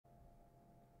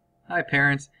Hi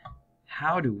parents,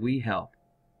 how do we help?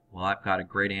 Well, I've got a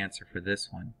great answer for this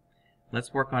one.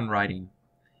 Let's work on writing.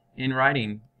 In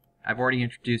writing, I've already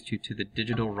introduced you to the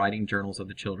digital writing journals of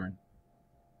the children.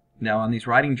 Now on these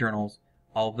writing journals,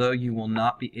 although you will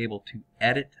not be able to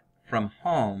edit from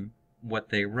home what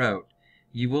they wrote,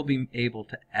 you will be able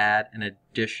to add an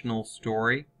additional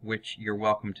story, which you're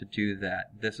welcome to do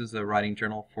that. This is a writing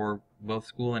journal for both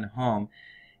school and home.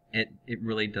 It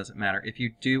really doesn't matter. If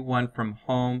you do one from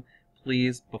home,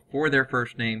 please, before their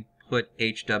first name, put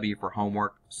HW for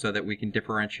homework so that we can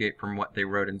differentiate from what they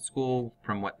wrote in school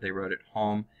from what they wrote at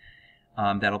home.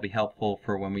 That'll be helpful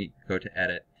for when we go to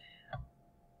edit.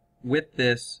 With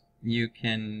this, you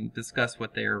can discuss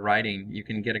what they are writing. You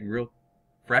can get a real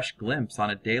fresh glimpse on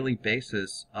a daily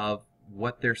basis of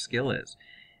what their skill is.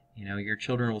 You know, your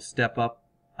children will step up,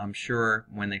 I'm sure,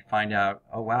 when they find out,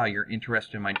 oh wow, you're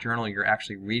interested in my journal, you're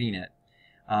actually reading it.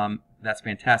 That's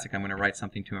fantastic. I'm going to write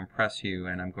something to impress you,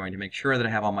 and I'm going to make sure that I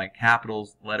have all my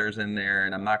capitals letters in there,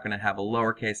 and I'm not going to have a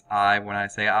lowercase I when I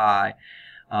say I.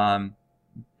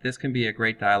 This can be a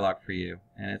great dialogue for you,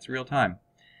 and it's real time.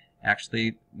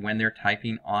 Actually, when they're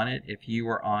typing on it, if you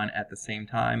are on at the same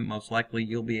time, most likely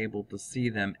you'll be able to see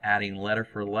them adding letter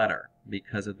for letter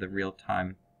because of the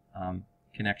real-time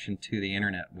connection to the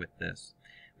internet with this.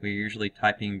 We're usually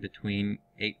typing between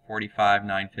 8:45 and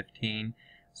 9:15,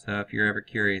 so if you're ever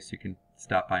curious, you can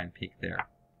stop by and peek there.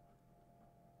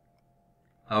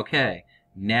 Okay,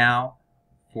 now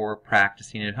for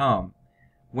practicing at home.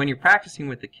 When you're practicing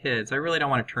with the kids, I really don't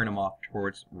want to turn them off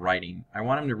towards writing. I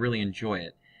want them to really enjoy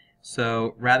it.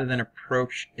 So rather than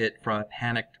approach it from a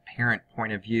panicked parent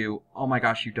point of view, oh my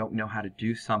gosh, you don't know how to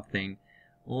do something,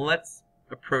 let's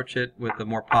approach it with a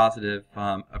more positive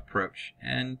approach.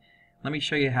 And let me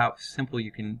show you how simple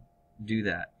you can do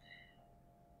that.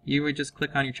 You would just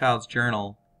click on your child's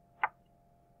journal.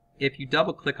 If you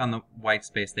double click on the white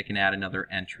space, they can add another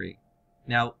entry.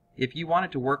 Now, if you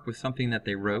wanted to work with something that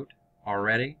they wrote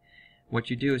already,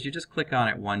 what you do is you just click on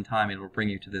it one time and it will bring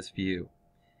you to this view.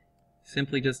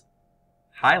 Simply just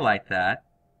highlight that.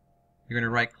 You're going to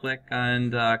right click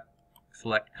and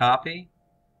select copy,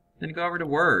 then go over to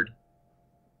Word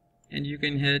and you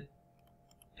can hit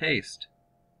paste.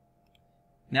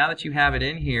 Now that you have it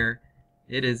in here,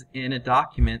 it is in a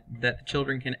document that the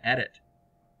children can edit.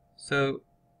 So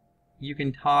you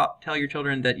can tell your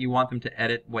children that you want them to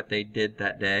edit what they did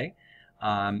that day.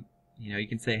 You know, you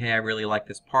can say, hey, I really like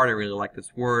this part, I really like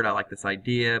this word, I like this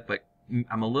idea, but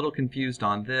I'm a little confused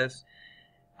on this.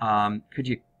 Could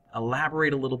you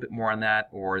elaborate a little bit more on that?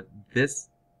 Or this,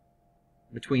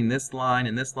 between this line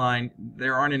and this line,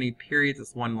 there aren't any periods,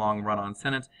 it's one long run-on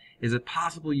sentence. Is it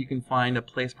possible you can find a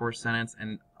place for a sentence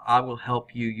and I will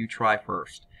help you, you try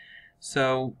first?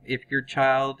 So if your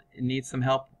child needs some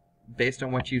help based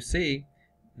on what you see,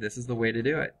 this is the way to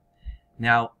do it.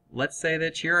 Now, let's say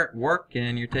that you're at work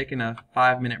and you're taking a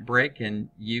 5-minute break and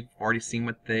you've already seen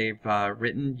what they've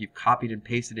written, you've copied and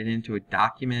pasted it into a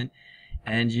document,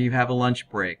 and you have a lunch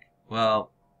break.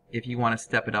 Well, if you want to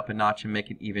step it up a notch and make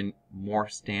it even more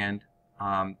step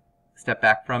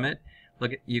back from it,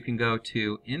 you can go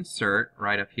to Insert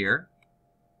right up here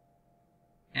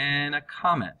and a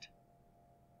comment.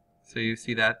 So you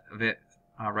see that of it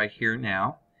right here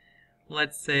now.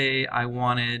 Let's say I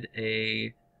wanted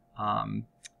a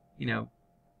you know,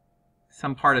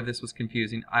 some part of this was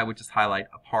confusing. I would just highlight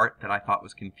a part that I thought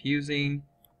was confusing.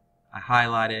 I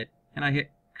highlight it and I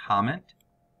hit comment,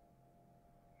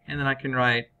 and then I can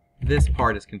write, this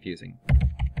part is confusing.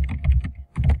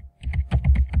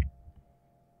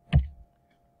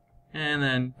 And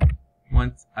then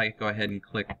once I go ahead and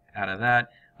click out of that,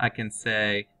 I can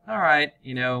say, alright,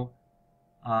 you know,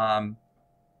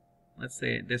 let's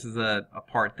say this is a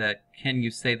part that, can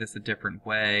you say this a different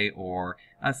way? Or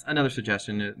another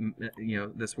suggestion, you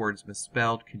know, this word's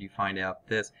misspelled, could you find out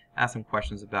this? Ask some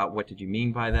questions about what did you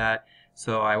mean by that.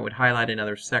 So I would highlight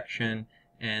another section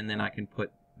and then I can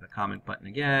put the comment button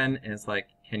again, and it's like,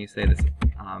 can you say this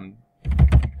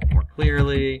more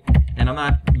clearly? And I'm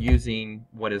not using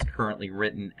what is currently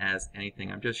written as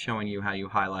anything, I'm just showing you how you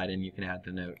highlight and you can add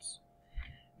the notes.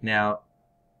 Now,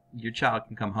 your child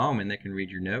can come home and they can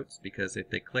read your notes, because if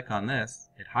they click on this,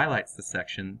 it highlights the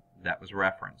section that was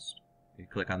referenced. If you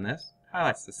click on this, it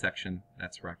highlights the section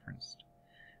that's referenced.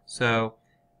 So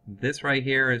this right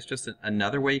here is just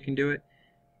another way you can do it.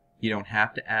 You don't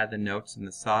have to add the notes in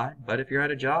the side, but if you're at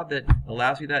a job that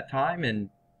allows you that time and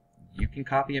you can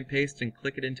copy and paste and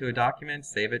click it into a document,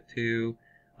 save it to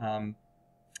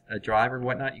a drive or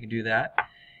whatnot, you can do that.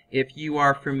 If you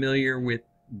are familiar with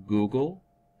Google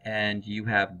and you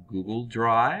have Google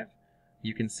Drive,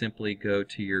 you can simply go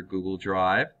to your Google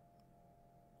Drive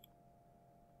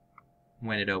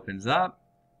When it opens up,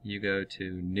 you go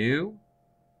to New,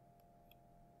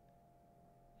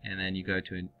 and then you go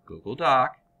to Google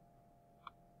Doc.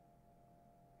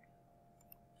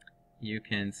 You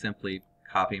can simply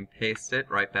copy and paste it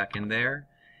right back in there.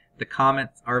 The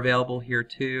comments are available here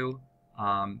too.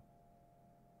 You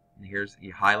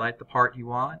highlight the part you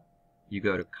want. You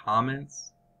go to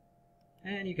Comments,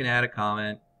 and you can add a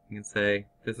comment. You can say,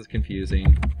 this is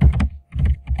confusing.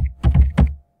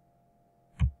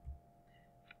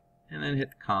 And then hit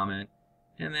the comment.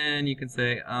 And then you can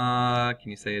say, can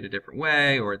you say it a different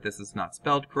way? Or this is not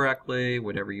spelled correctly.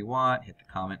 Whatever you want. Hit the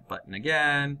comment button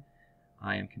again.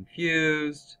 I am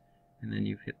confused. And then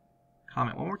you hit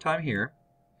comment one more time here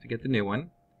to get the new one.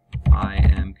 I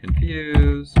am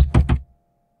confused.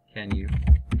 Can you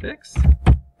fix?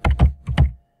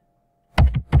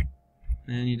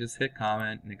 And you just hit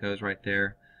comment and it goes right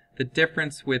there. The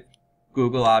difference with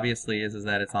Google obviously is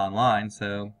that it's online,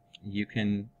 so you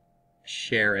can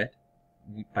share it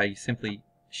by simply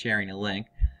sharing a link.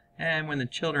 And when the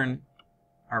children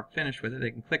are finished with it,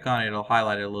 they can click on it, it'll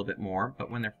highlight it a little bit more.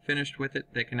 But when they're finished with it,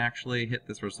 they can actually hit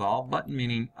this resolve button,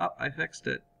 meaning, oh, I fixed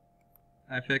it.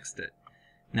 I fixed it.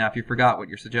 Now, if you forgot what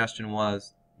your suggestion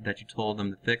was that you told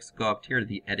them to fix, go up here to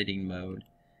the editing mode.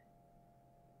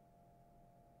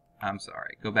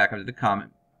 Go back up to the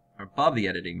comment above the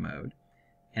editing mode,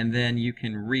 and then you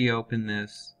can reopen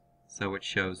this so it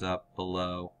shows up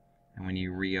below. And when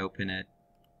you reopen it,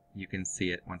 you can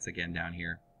see it once again down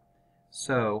here.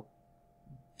 So,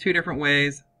 two different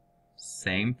ways,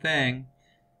 same thing.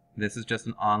 This is just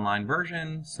an online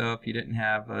version, so if you didn't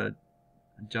have a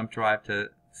jump drive to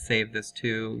save this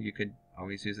to, you could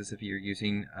always use this if you're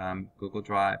using Google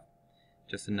Drive.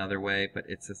 Just another way, but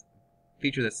it's a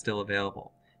feature that's still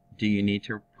available. Do you need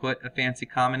to put a fancy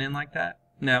comment in like that?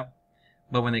 No.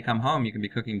 But when they come home, you can be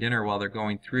cooking dinner while they're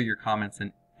going through your comments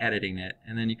and editing it,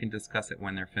 and then you can discuss it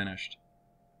when they're finished.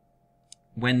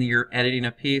 When you're editing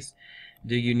a piece,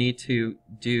 do you need to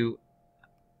do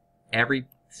every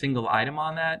single item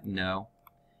on that? No,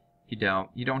 you don't.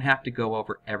 You don't have to go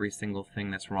over every single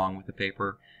thing that's wrong with the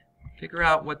paper. Figure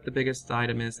out what the biggest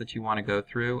item is that you want to go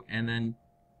through, and then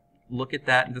look at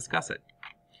that and discuss it.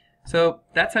 So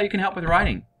that's how you can help with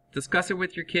writing. Discuss it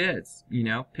with your kids. You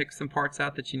know, pick some parts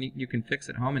out that you can fix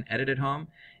at home and edit at home.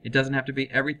 It doesn't have to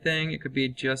be everything. It could be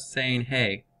just saying,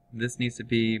 hey, this needs to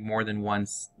be more than one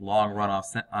long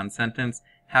run-on sentence.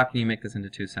 How can you make this into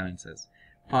 2 sentences?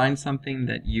 Find something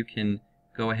that you can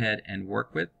go ahead and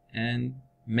work with and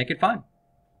make it fun.